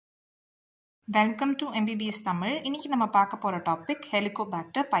Welcome to MBBS Thamizh. இன்னைக்கு நம்ம பார்க்க போற டாபிக்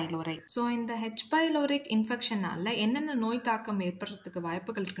HELICOBACTER PYLORI. So இந்த h.pyloric இன்ஃபெக்ஷனால என்னென்ன நோய் தாக்கம் ஏற்படுறதுக்கு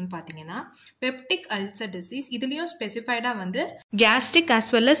வாய்ப்புகள் இருக்குன்னு பாத்தீங்கன்னா pepticulcer disease இதுலயும் ஸ்பெசிஃபைடா வந்து gastric as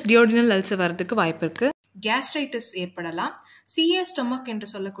well as duodenal ulcer வரதுக்கு வாய்ப்பு இருக்கு. gastritis ஏற்படலாம். CA stomach என்று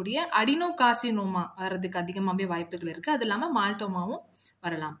சொல்லக்கூடிய adenocarcinoma வரதுக்கு அதிகமாவே வாய்ப்புகள் இருக்கு. அது இல்லாம மால்டோமாவும்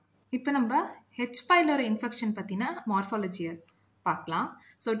வரலாம். இப்போ நம்ம h.pylori இன்ஃபெக்ஷன் பத்தின மார்ஃபாலஜி பார்க்கலாம்.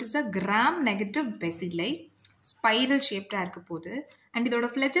 So it is a gram negative பெசிலை spiral ஷேப்டாக இருக்க போகுது. அண்ட் இதோட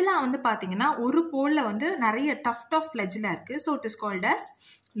ஃப்ளெஜிலா வந்து பார்த்தீங்கன்னா ஒரு போலில் வந்து நிறைய டஃப் ஃப்ளெஜிலா இருக்குது. So it is called as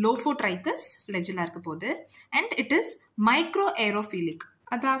லோஃபோட்ரைக்கஸ் ஃப்ளெஜிலா இருக்க போகுது. அண்ட் இட் இஸ் மைக்ரோ ஏரோஃபிலிக்,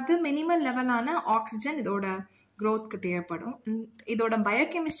 அதாவது மினிமல் லெவலான ஆக்சிஜன் இதோட க்ரோத்க்கு தேவைப்படும். இதோட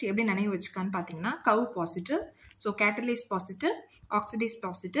பயோகெமிஸ்ட்ரி எப்படி நினைவு வச்சுக்கான்னு பார்த்தீங்கன்னா கவ் positive, so catalase positive, oxidase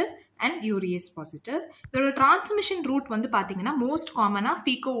positive and யூரியேஸ் positive. இதோட டிரான்ஸ்மிஷன் ரூட் வந்து பார்த்தீங்கன்னா மோஸ்ட் காமனாக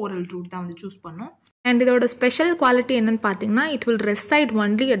ஃபீகோ ஓரல் ரூட் தான் வந்து சூஸ் பண்ணும். அண்ட் இதோட ஸ்பெஷல் குவாலிட்டி என்னன்னு பார்த்தீங்கன்னா it will reside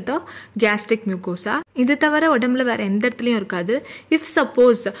only at the gastric mucosa. இது தவிர உடம்புல வேற எந்த இடத்துலையும் இருக்காது. இஃப்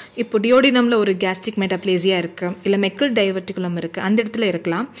சப்போஸ் இப்போ டியோடினம்ல ஒரு கேஸ்ட்ரிக் மெட்டாப்ளேசியா இருக்கு, இல்லை மெக்கல் டைவர்டிகுலம் இருக்கு, அந்த இடத்துல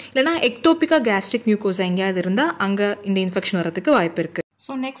இருக்கலாம். இல்லைனா எக்டோபிக்கா கேஸ்ட்ரிக் மியூகோசா எங்கேயாவது இருந்தால் அங்கே இந்த இன்ஃபெக்ஷன் வரதுக்கு வாய்ப்பு இருக்கு.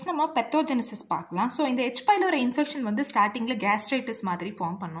 ஸோ நெக்ஸ்ட் நம்ம பெத்தோஜெனிசிஸ் பார்க்கலாம். ஸோ இந்த h.pylori இன்ஃபெக்ஷன் வந்து ஸ்டார்டிங்கில் கேஸ்ட்ரைட்டிஸ் மாதிரி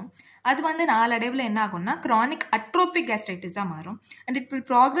ஃபார்ம் பண்ணும். அது வந்து நாளடைவில் என்ன ஆகும்னா க்ரானிக் அட்ரோபிக் கேஸ்ட்ரைட்டிஸாக மாறும். And it will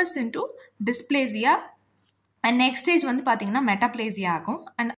progress into dysplasia and next stage வந்து பார்த்தீங்கன்னா மெட்டாப்ளேசியா ஆகும்.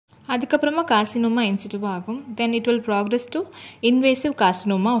 அண்ட் அதுக்கப்புறமா கார்சினோமா இன்சிட்டிவ் ஆகும். Then it will progress to invasive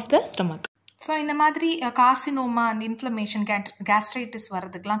carcinoma of the stomach. So இந்த மாதிரி கார்சினோமா அண்ட் இன்ஃப்ளமேஷன் கேஸ்ட்ரைட்டிஸ்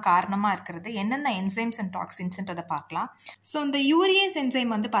வர்றதுக்கெலாம் காரணமாக இருக்கிறது என்னென்ன என்சைம்ஸ் அண்ட் டாக்ஸின்ஸ்ன்றதை பார்க்கலாம். ஸோ இந்த யூரியேஸ்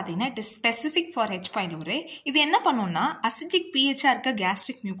என்சைம் வந்து பார்த்தீங்கன்னா it is specific for h.pylori. இது என்ன பண்ணுன்னா அசிடிக் பிஹெச்ஆ இருக்க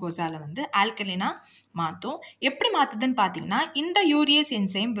கேஸ்ட்ரிக் மியூகோசாவில் வந்து ஆல்கலினா மாற்றும். எப்படி மாற்றுதுன்னு பார்த்தீங்கன்னா இந்த யூரியேஸ்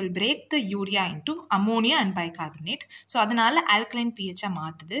enzyme will break the urea into ammonia and bicarbonate. So அதனால alkaline பிஹெச்ஆ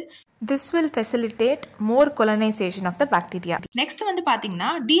மாற்றுது. This will facilitate more colonization of the bacteria. Next வந்து பார்த்தீங்கன்னா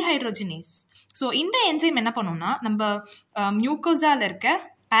டீஹைட்ரோஜனேஸ். ஸோ இந்த என்சைம் என்ன பண்ணும்னா நம்ம மியூகோசால இருக்க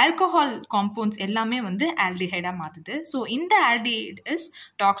ஆல்கோஹால் காம்பவுண்ட்ஸ் எல்லாமே வந்து ஆல்டிஹைடாக மாற்றுது. ஸோ இந்த aldehyde is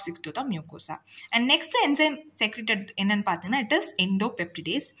toxic to the mucosa. And next enzyme secreted என்னன்னு பார்த்தீங்கன்னா இட் இஸ்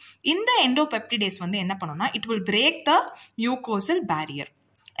எண்டோபெப்டிடேஸ். இந்த எண்டோபெப்டிடேஸ் வந்து என்ன பண்ணும்னா it will break the mucosal barrier.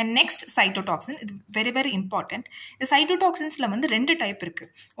 And next cytotoxin, இது வெரி வெரி இம்பார்ட்டன்ட். இந்த சைட்டோடாக்சின்ஸில் வந்து ரெண்டு டைப் இருக்கு.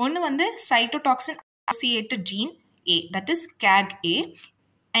 ஒன்று வந்து cytotoxin associated gene A, that is CAG-A.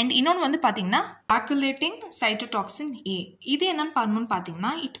 And இன்னொன்று வந்து பார்த்தீங்கன்னா ஆக்குலேட்டிங் சைட்டோடாக்சின் ஏ. இது என்னன்னு பண்ணணும்னு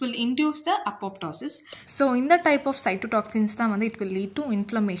பார்த்தீங்கன்னா it will induce the apoptosis. So இந்த டைப் ஆஃப் சைட்டோடாக்சின்ஸ் தான் வந்து it will lead to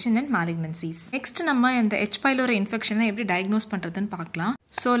inflammation and மாலிக்னன்சிஸ். Next நம்ம இந்த h.pylori இன்ஃபெக்ஷனை எப்படி டயக்னோஸ் பண்ணுறதுன்னு பார்க்கலாம்.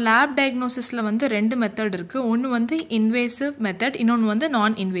 ஸோ லேப் டயக்னோசிஸில் வந்து ரெண்டு மெத்தட் இருக்குது. ஒன்று வந்து இன்வேசிவ் மெத்தட், இன்னொன்று வந்து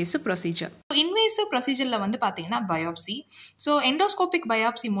நான் இன்வேசிவ் ப்ரொசீஜர். இன்வேசிவ் ப்ரொசீஜரில் வந்து பார்த்தீங்கன்னா பயாப்சி. ஸோ எண்டோஸ்கோபிக்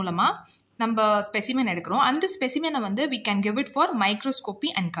பயாப்சி மூலமாக நம்ம ஸ்பெசிமென் எடுக்கிறோம். அந்த ஸ்பெசிமெனை வந்து we can give it for microscopy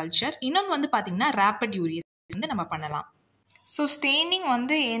and culture. இன்னொன்று வந்து பார்த்தீங்கன்னா ரேபிட் யூரியேஸ் வந்து நம்ம பண்ணலாம். ஸோ ஸ்டெயினிங்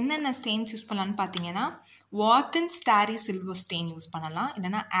வந்து என்னென்ன ஸ்டெயின்ஸ் யூஸ் பண்ணலான்னு பார்த்தீங்கன்னா வார்த்தன் ஸ்டாரி சில்வர் ஸ்டெயின் யூஸ் பண்ணலாம்,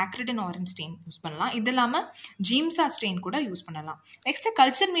 இல்லைனா ஆக்ரிடன் ஆரஞ்ச் ஸ்டெயின் யூஸ் பண்ணலாம். இது இல்லாமல் ஜீம்சா ஸ்டெயின் கூட யூஸ் பண்ணலாம். நெக்ஸ்ட்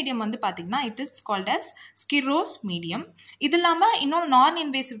கல்ச்சர் மீடியம் வந்து பார்த்தீங்கன்னா it is called as ஸ்கிரோஸ் medium. இது இல்லாமல் இன்னும் நான்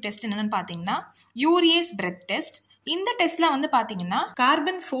இன்வேசிவ் டெஸ்ட் என்னென்னு பார்த்தீங்கன்னா யூரியேஸ் பிரெத் டெஸ்ட். இந்த டெஸ்ட்ல வந்து பார்த்தீங்கன்னா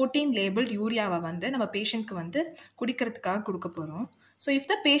கார்பன்-14 லேபிள்ட் யூரியாவை வந்து நம்ம பேஷண்ட்க்கு வந்து குடிக்கிறதுக்காக கொடுக்க போகிறோம். So if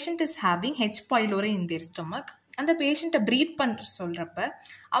the patient is having h.pylori in there stomach, அந்த பேஷண்ட்டை ப்ரீத் பண்ணுற சொல்கிறப்ப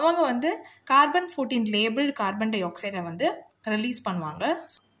அவங்க வந்து கார்பன்-14 லேபிள்டு கார்பன் டை ஆக்சைடை வந்து ரிலீஸ் பண்ணுவாங்க.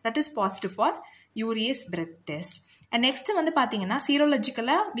 That is positive for யூரியேஸ் breadth test. And next வந்து பார்த்தீங்கன்னா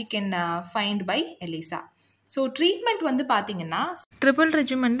சீரோலஜிக்கலாக we can find by Elisha. So treatment வந்து பார்த்தீங்கன்னா ட்ரிபிள்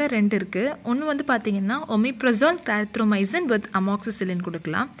ரெஜிமெண்ட்டில் ரெண்டு இருக்குது. ஒன்று வந்து பார்த்தீங்கன்னா omeprazole clarithromycin வித் amoxicillin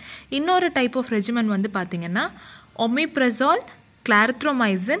கொடுக்கலாம். இன்னொரு டைப் ஆஃப் ரெஜிமெண்ட் வந்து பார்த்தீங்கன்னா omeprazole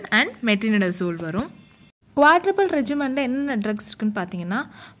clarithromycin அண்ட் metronidazole வரும். குவாட்ரிபிள் ரெஜிமெண்ட்டில் என்னென்ன ட்ரக்ஸ் இருக்குன்னு பார்த்தீங்கன்னா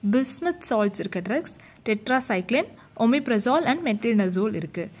பிஸ்மத் சால்ட்ஸ் இருக்க drugs, tetracycline, omeprazole and metronidazole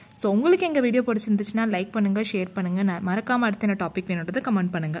இருக்குது. ஸோ உங்களுக்கு எங்கள் வீடியோ பிடிச்சிருந்துச்சுன்னா லைக் பண்ணுங்கள், ஷேர் பண்ணுங்கள். மறக்காமல் அடுத்த என்ன டாபிக் வேணுன்றதை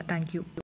கமெண்ட் பண்ணுங்கள். தேங்க்யூ.